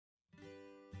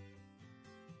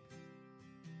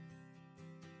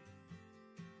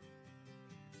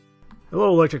Hello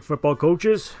electric football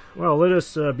coaches. Well, let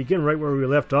us begin right where we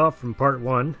left off from part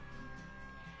 1.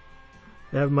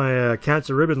 I have my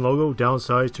cancer ribbon logo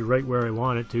downsized to right where I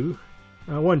want it to.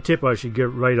 One tip I should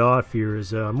get right off here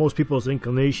is most people's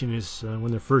inclination is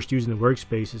when they're first using the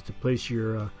workspace is to place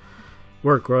your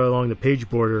work right along the page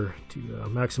border to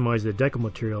maximize the decal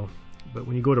material. But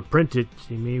when you go to print it,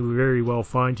 you may very well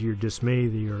find to your dismay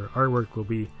that your artwork will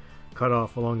be cut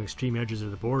off along the extreme edges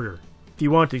of the border. If you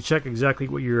want to check exactly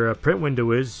what your print window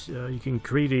is, you can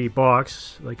create a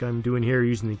box like I'm doing here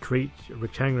using the Create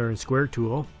Rectangular and Square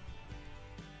tool.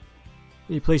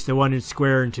 You place the 1-inch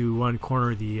square into one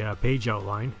corner of the page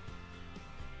outline.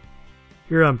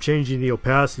 Here I'm changing the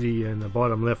opacity in the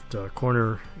bottom left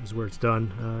corner is where it's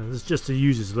done. This is just to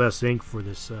use as less ink for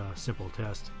this simple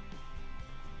test.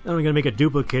 Then I'm going to make a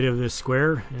duplicate of this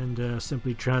square and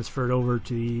simply transfer it over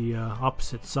to the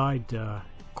opposite side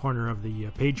corner of the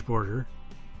page border.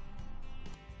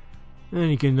 And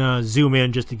you can zoom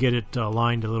in just to get it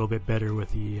aligned a little bit better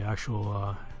with the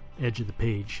actual edge of the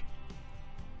page.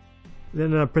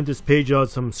 Then print this page out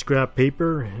some scrap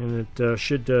paper, and it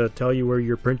should tell you where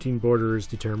your printing border is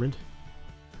determined.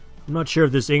 I'm not sure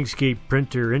if this Inkscape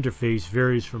printer interface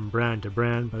varies from brand to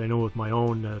brand, but I know with my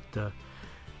own that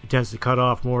it tends to cut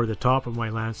off more of the top of my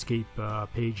landscape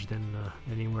page than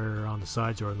anywhere on the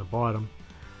sides or on the bottom.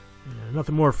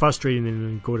 Nothing more frustrating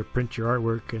than go to print your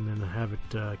artwork and then have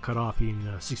it cut off even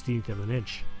 1/16th of an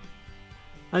inch.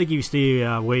 I think if you stay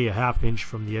away a 1/2 inch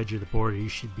from the edge of the border, you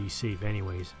should be safe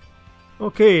anyways.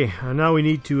 Okay, now we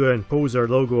need to impose our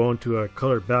logo onto a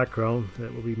colored background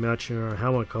that will be matching our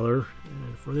helmet color.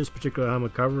 And for this particular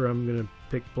helmet cover, I'm going to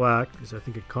pick black because I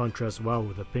think it contrasts well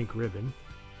with a pink ribbon.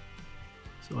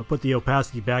 So I put the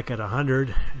opacity back at 100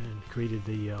 and created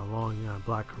the long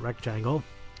black rectangle.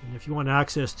 And if you want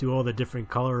access to all the different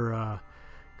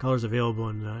colors available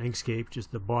in Inkscape,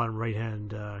 just the bottom right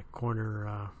hand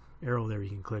corner arrow there you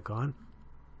can click on.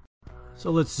 So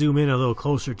let's zoom in a little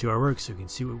closer to our work so you can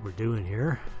see what we're doing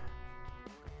here.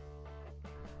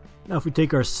 Now if we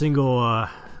take our single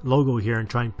logo here and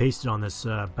try and paste it on this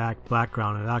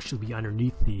background, it'll actually be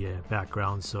underneath the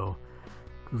background. So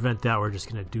to prevent that, we're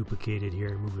just going to duplicate it here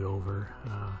and move it over.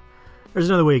 There's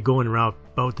another way of going around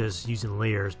about this using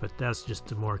layers, but that's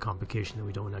just more complication that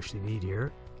we don't actually need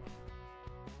here.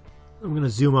 I'm going to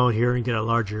zoom out here and get a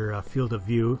larger field of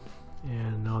view,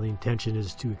 and now the intention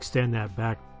is to extend that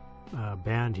back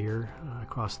band here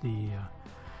across the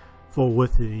full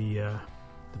width of the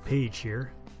page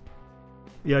here.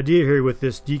 The idea here with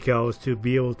this decal is to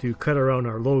be able to cut around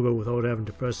our logo without having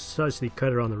to precisely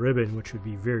cut it on the ribbon, which would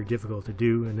be very difficult to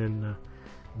do, and then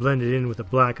blend it in with the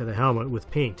black of the helmet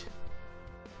with paint.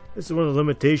 This is one of the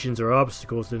limitations or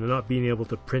obstacles that not being able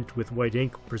to print with white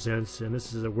ink presents, and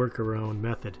this is a workaround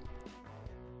method.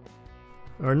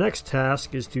 Our next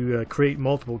task is to create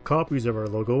multiple copies of our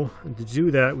logo, and to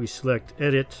do that we select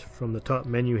Edit from the top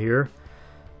menu here,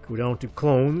 go down to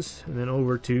Clones, and then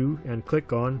over to and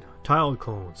click on Tiled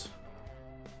Clones.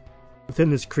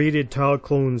 Within this created Tiled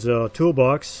Clones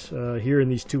toolbox, here in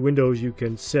these two windows you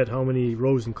can set how many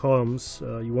rows and columns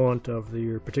you want of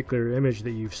your particular image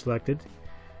that you've selected.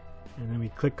 And then we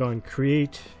click on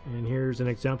Create, and here's an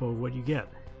example of what you get.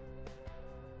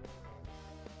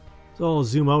 So I'll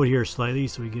zoom out here slightly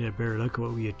so we get a better look at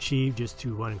what we achieved just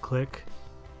to one click.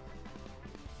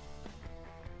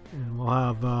 And we'll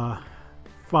have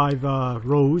 5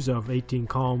 rows of 18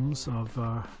 columns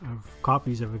of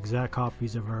exact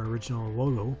copies of our original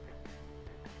logo.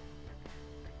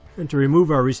 And to remove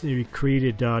our recently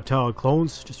created tiled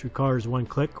clones, just requires one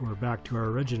click. We're back to our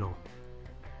original.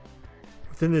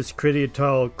 Within this created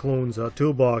tiled clones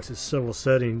toolbox is several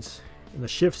settings. In the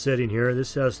shift setting here,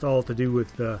 this has all to do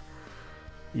with the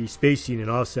spacing and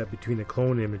offset between the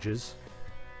clone images.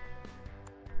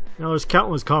 Now there's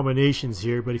countless combinations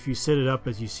here, but if you set it up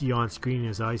as you see on screen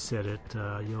as I set it,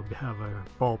 you'll have a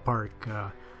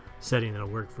ballpark setting that'll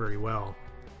work very well.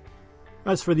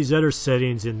 As for these other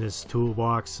settings in this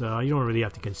toolbox, you don't really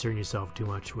have to concern yourself too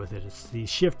much with it. It's the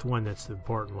shift one that's the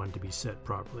important one to be set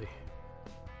properly.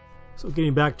 So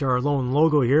getting back to our lone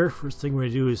logo here, first thing we're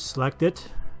going to do is select it,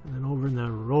 and then over in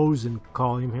the rows and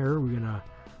column here we're going to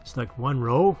select one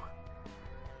row,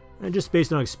 and just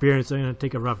based on experience I'm going to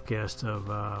take a rough guess of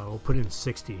we'll put in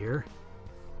 60 here,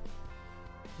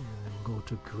 and then we'll go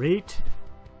to Create,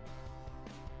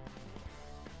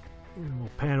 and we'll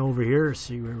pan over here,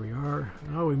 see where we are.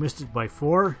 Oh, we missed it by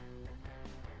 4,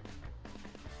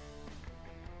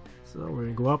 so we're going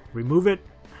to go up, remove it,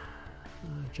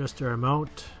 adjust our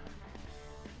amount,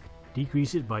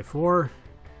 decrease it by 4,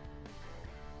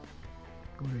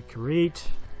 go to Create,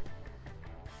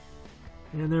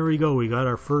 And there we go, we got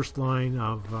our first line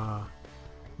of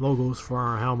logos for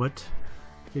our helmet.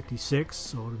 56,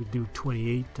 so we do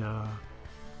 28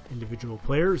 individual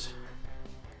players.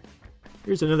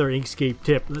 Here's another Inkscape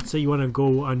tip. Let's say you want to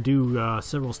go undo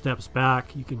several steps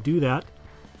back. You can do that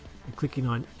by clicking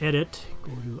on Edit,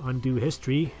 go to Undo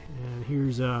History, and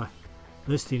here's a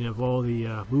listing of all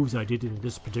the moves I did in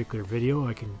this particular video.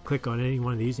 I can click on any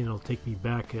one of these and it'll take me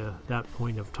back that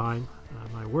point of time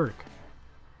my work.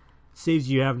 It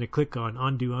saves you having to click on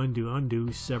Undo, Undo,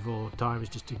 Undo several times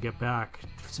just to get back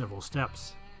several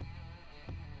steps.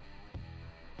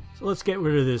 So let's get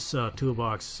rid of this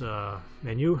toolbox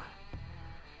menu.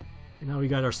 And now we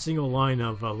got our single line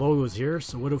of logos here.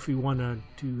 So what if we want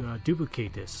to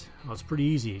duplicate this? Well, it's pretty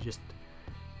easy. Just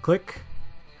click,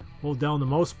 hold down the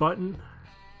mouse button,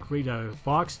 create a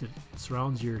box that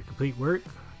surrounds your complete work,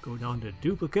 go down to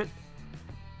duplicate,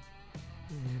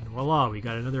 and voila, we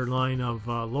got another line of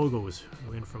logos.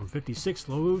 We went from 56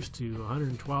 logos to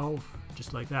 112,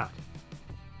 just like that.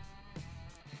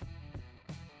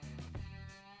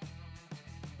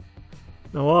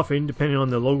 Now often, depending on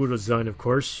the logo design of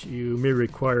course, you may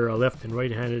require a left and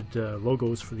right handed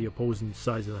logos for the opposing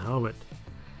sides of the helmet.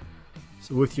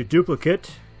 So with your duplicate,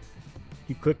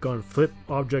 you click on Flip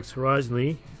Objects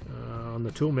Horizontally on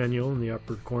the tool menu in the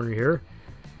upper corner here.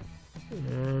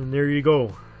 And there you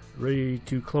go, ready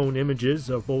to clone images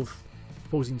of both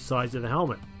opposing sides of the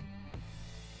helmet.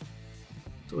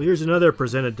 So here's another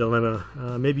presented dilemma.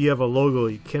 Maybe you have a logo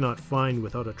you cannot find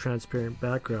without a transparent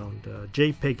background.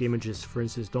 JPEG images, for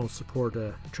instance, don't support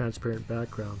a transparent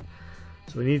background.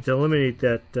 So we need to eliminate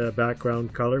that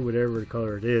background color, whatever the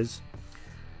color it is.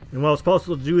 And while it's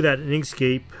possible to do that in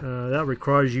Inkscape, that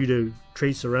requires you to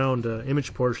trace around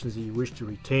image portions that you wish to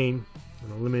retain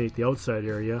and eliminate the outside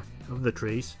area of the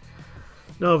trace.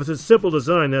 Now if it's a simple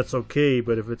design, that's okay,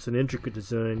 but if it's an intricate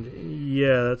design,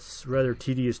 yeah, that's a rather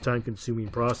tedious, time-consuming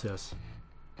process.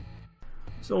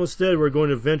 So instead we're going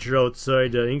to venture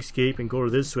outside Inkscape and go to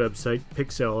this website,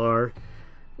 PixLR,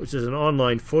 which is an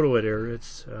online photo editor.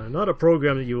 It's not a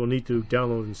program that you will need to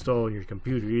download and install on your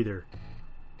computer either.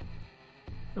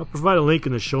 I'll provide a link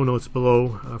in the show notes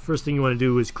below. First thing you want to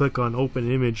do is click on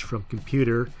Open Image from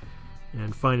Computer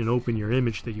and find and open your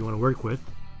image that you want to work with.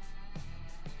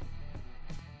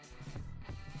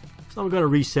 So I'm going to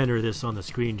recenter this on the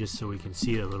screen just so we can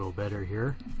see it a little better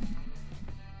here.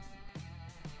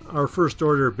 Our first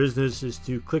order of business is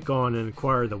to click on and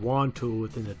acquire the wand tool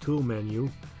within the tool menu,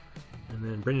 and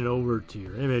then bring it over to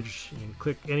your image and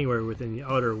click anywhere within the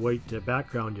outer white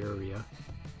background area.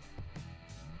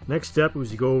 Next step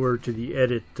is you go over to the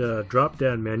Edit drop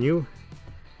down menu,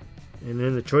 and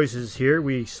in the choices here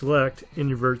we select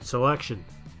Invert Selection.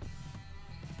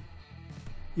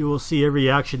 You will see every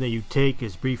action that you take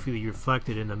is briefly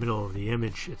reflected in the middle of the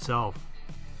image itself.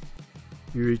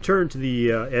 You return to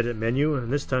the Edit menu,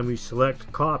 and this time we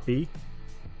select Copy.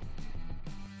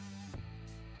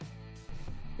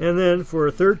 And then for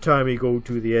a third time we go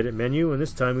to the Edit menu, and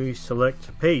this time we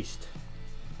select Paste.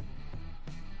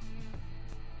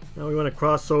 Now we want to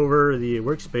cross over the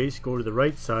workspace, go to the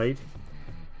right side,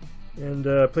 and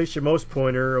place your mouse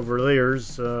pointer over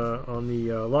layers on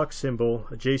the lock symbol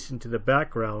adjacent to the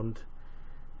background,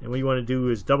 and what you want to do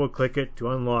is double click it to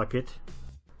unlock it,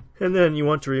 and then you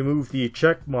want to remove the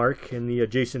check mark in the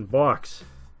adjacent box.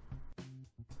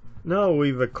 Now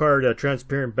we've acquired a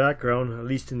transparent background, at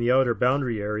least in the outer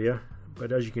boundary area,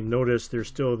 but as you can notice there's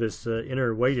still this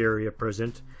inner white area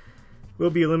present. We'll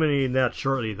be eliminating that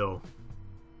shortly though.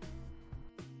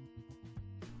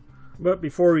 But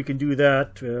before we can do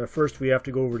that, first we have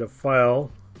to go over to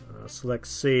File, select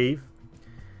Save,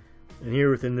 and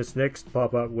here within this next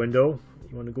pop-up window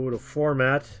you want to go to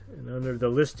Format, and under the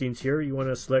listings here you want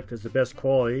to select as the best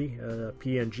quality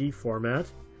PNG format,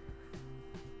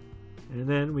 and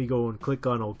then we go and click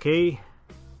on OK,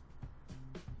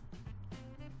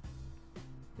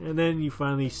 and then you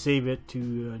finally save it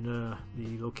to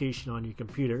the location on your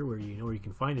computer where you know you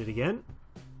can find it again.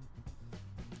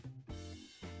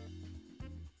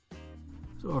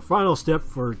 So our final step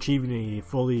for achieving a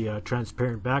fully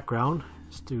transparent background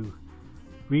is to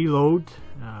reload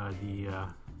the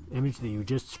image that you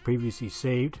just previously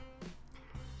saved.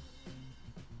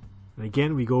 And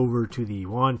again we go over to the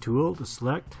wand tool to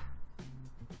select.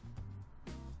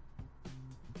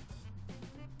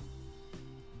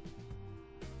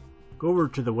 Go over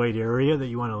to the white area that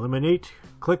you want to eliminate,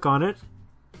 click on it,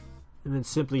 and then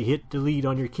simply hit delete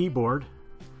on your keyboard.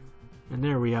 And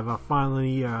there we have a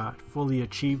finally fully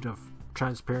achieved a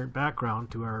transparent background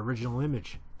to our original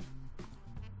image.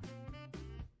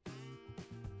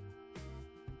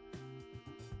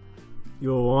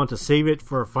 You'll want to save it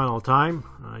for a final time.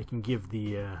 You can give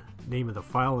the name of the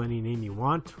file any name you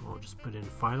want. I'll just put in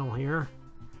final here.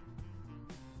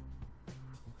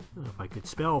 If I could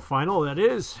spell final, that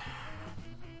is.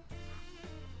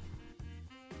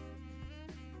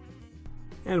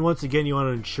 And once again, you want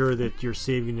to ensure that you're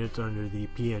saving it under the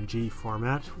PNG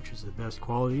format, which is the best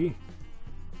quality.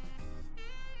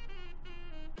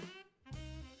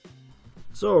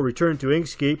 So return to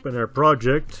Inkscape and our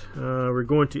project. We're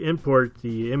going to import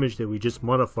the image that we just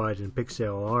modified in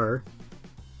PixLR.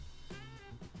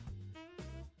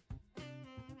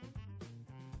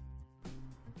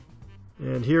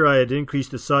 And here I had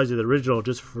increased the size of the original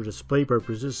just for display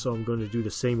purposes, so I'm going to do the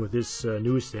same with this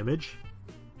newest image.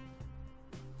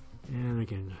 And we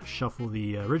can shuffle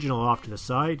the original off to the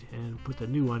side and put the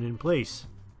new one in place.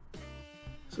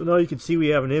 So now you can see we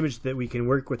have an image that we can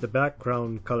work with the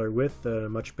background color with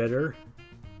much better.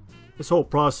 This whole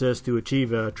process to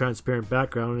achieve a transparent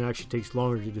background actually takes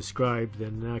longer to describe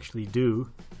than actually do.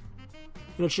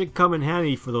 And it should come in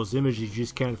handy for those images you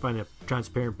just can't find a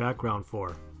transparent background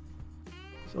for.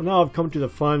 So now I've come to the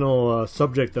final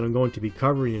subject that I'm going to be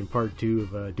covering in part 2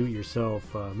 of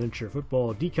do-it-yourself miniature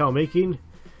football decal making.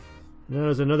 And that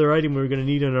is another item we're going to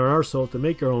need in our arsenal to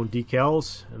make our own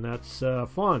decals, and that's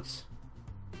fonts.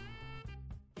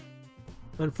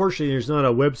 Unfortunately, there's not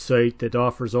a website that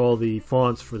offers all the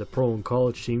fonts for the pro and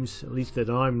college teams, at least that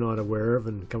I'm not aware of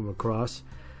and come across.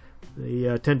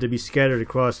 They tend to be scattered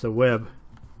across the web.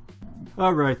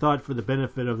 However, I thought for the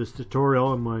benefit of this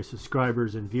tutorial and my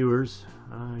subscribers and viewers,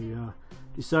 I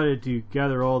decided to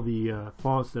gather all the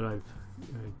fonts that I've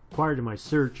acquired in my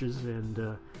searches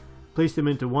and place them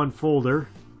into one folder.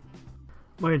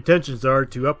 My intentions are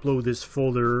to upload this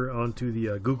folder onto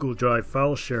the Google Drive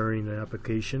file sharing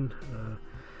application.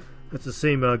 That's the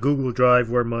same Google Drive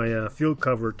where my field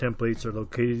cover templates are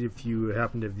located. If you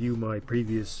happen to view my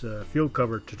previous field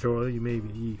cover tutorial, you may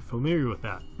be familiar with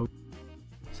that.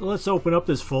 So let's open up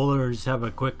this folder and just have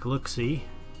a quick look-see.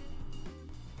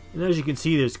 And as you can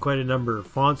see, there's quite a number of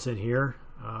fonts in here.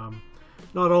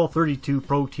 Not all 32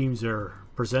 pro teams are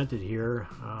presented here.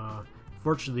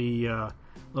 Fortunately, a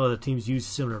lot of the teams use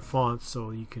similar fonts,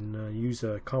 so you can use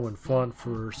a common font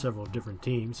for several different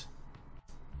teams.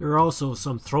 There are also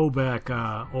some throwback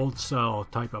old style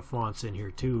type of fonts in here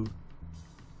too.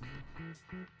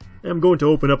 I'm going to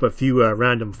open up a few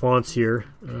random fonts here.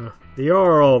 They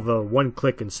are all of a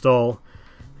one-click install,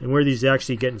 and where these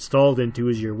actually get installed into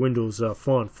is your Windows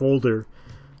font folder.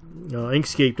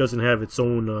 Inkscape doesn't have its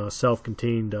own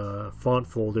self-contained font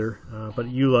folder, but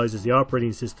it utilizes the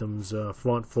operating system's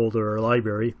font folder or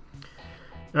library.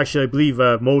 Actually, I believe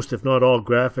most, if not all,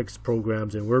 graphics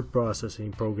programs and word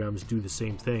processing programs do the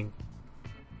same thing.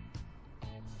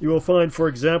 You will find, for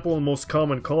example, the most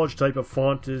common college type of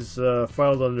font is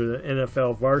filed under the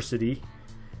NFL Varsity.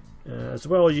 As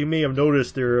well as you may have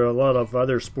noticed, there are a lot of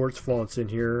other sports fonts in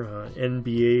here,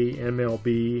 NBA,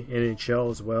 MLB,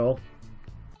 NHL as well.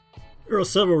 There are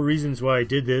several reasons why I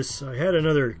did this. I had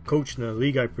another coach in the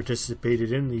league I participated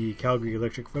in, the Calgary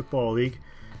Electric Football League,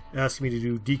 asked me to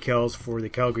do decals for the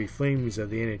Calgary Flames of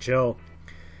the NHL.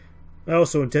 I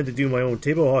also intend to do my own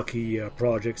table hockey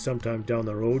project sometime down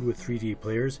the road with 3D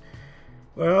players.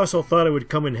 But I also thought it would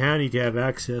come in handy to have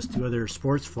access to other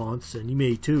sports fonts, and you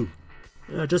may too.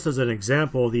 Just as an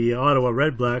example, the Ottawa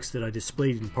Red Blacks that I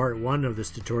displayed in part 1 of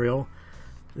this tutorial,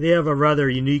 they have a rather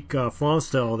unique font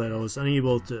style that I was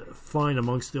unable to find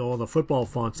amongst all the football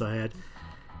fonts I had.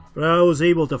 But I was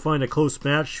able to find a close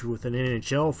match with an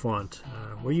NHL font.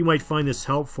 Where you might find this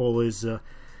helpful is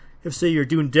if, say, you're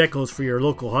doing decals for your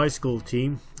local high school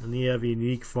team and they have a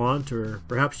unique font, or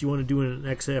perhaps you want to do an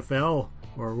XFL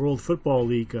or World Football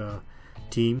League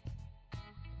team.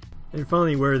 And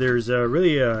finally, where there's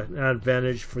really an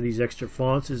advantage for these extra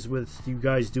fonts is with you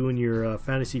guys doing your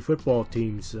fantasy football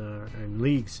teams and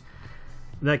leagues.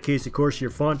 In that case, of course,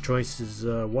 your font choice is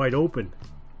wide open.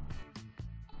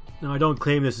 Now, I don't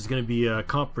claim this is going to be a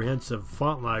comprehensive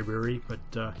font library, but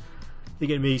I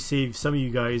think it may save some of you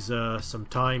guys some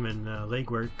time and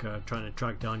legwork trying to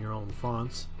track down your own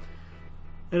fonts.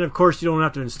 And of course, you don't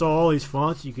have to install all these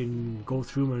fonts. You can go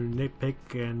through them and nitpick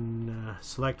and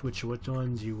select which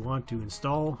ones you want to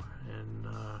install and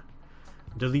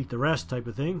delete the rest type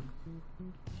of thing.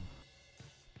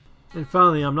 And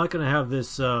finally, I'm not going to have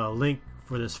this link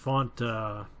for this font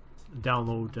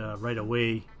download right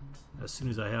away as soon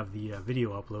as I have the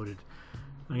video uploaded.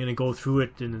 I'm going to go through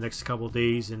it in the next couple of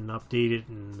days and update it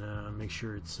and make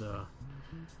sure it's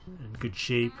in good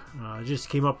shape. I just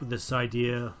came up with this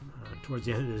idea towards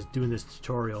the end of doing this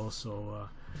tutorial, so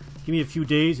give me a few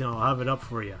days and I'll have it up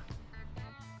for you.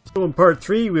 So in part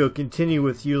 3, we'll continue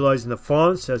with utilizing the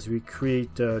fonts as we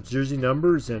create jersey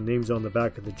numbers and names on the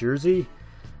back of the jersey.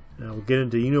 We'll get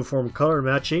into uniform color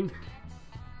matching.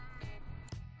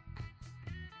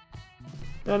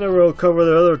 And then we'll cover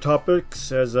the other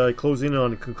topics as I close in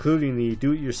on concluding the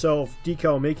do-it-yourself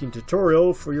decal making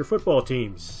tutorial for your football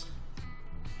teams.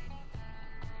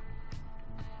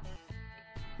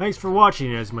 Thanks for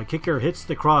watching as my kicker hits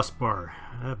the crossbar.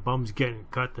 That bum's getting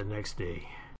cut the next day.